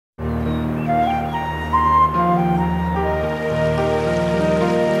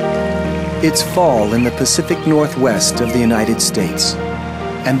It's fall in the Pacific Northwest of the United States,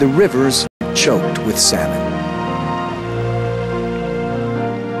 and the rivers are choked with salmon.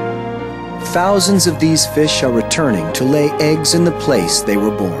 Thousands of these fish are returning to lay eggs in the place they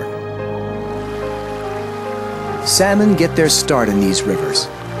were born. Salmon get their start in these rivers.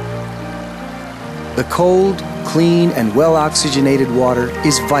 The cold, clean, and well-oxygenated water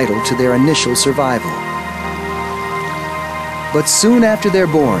is vital to their initial survival. But soon after they're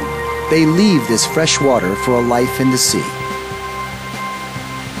born, they leave this fresh water for a life in the sea.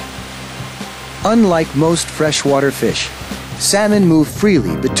 Unlike most freshwater fish, salmon move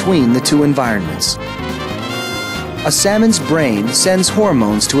freely between the two environments. A salmon's brain sends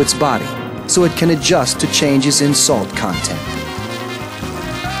hormones to its body so it can adjust to changes in salt content.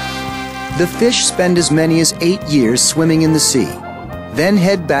 The fish spend as many as 8 years swimming in the sea, then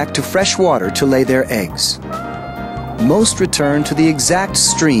head back to fresh water to lay their eggs. Most return to the exact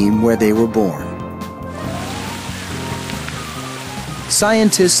stream where they were born.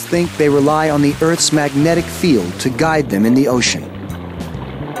 Scientists think they rely on the Earth's magnetic field to guide them in the ocean.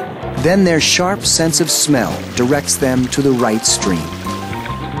 Then their sharp sense of smell directs them to the right stream.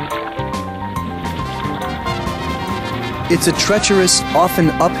 It's a treacherous, often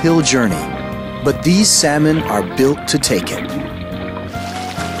uphill journey, but these salmon are built to take it.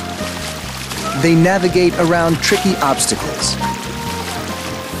 They navigate around tricky obstacles,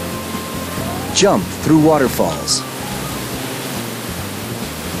 jump through waterfalls,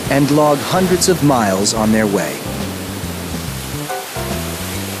 and log hundreds of miles on their way.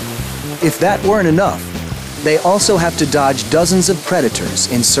 If that weren't enough, they also have to dodge dozens of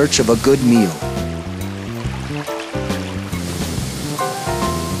predators in search of a good meal.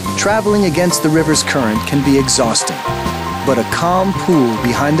 Traveling against the river's current can be exhausting, but a calm pool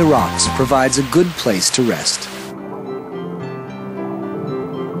behind the rocks provides a good place to rest.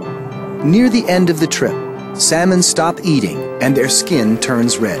 Near the end of the trip, salmon stop eating and their skin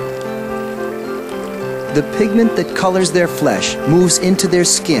turns red. The pigment that colors their flesh moves into their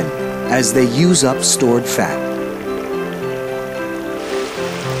skin as they use up stored fat.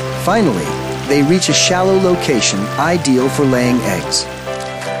 Finally, they reach a shallow location ideal for laying eggs.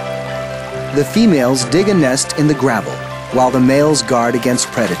 The females dig a nest in the gravel, while the males guard against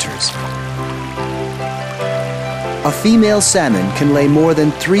predators. A female salmon can lay more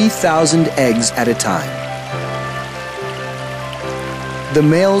than 3,000 eggs at a time. The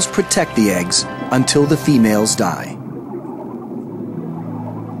males protect the eggs until the females die.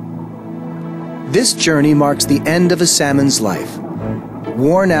 This journey marks the end of a salmon's life.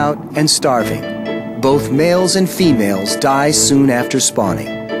 Worn out and starving, both males and females die soon after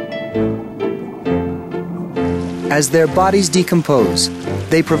spawning. As their bodies decompose,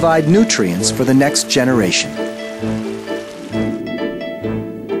 they provide nutrients for the next generation.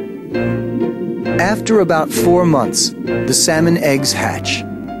 After about 4 months, the salmon eggs hatch.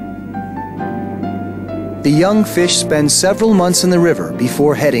 The young fish spend several months in the river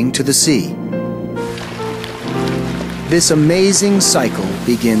before heading to the sea. This amazing cycle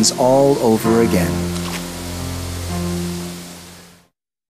begins all over again.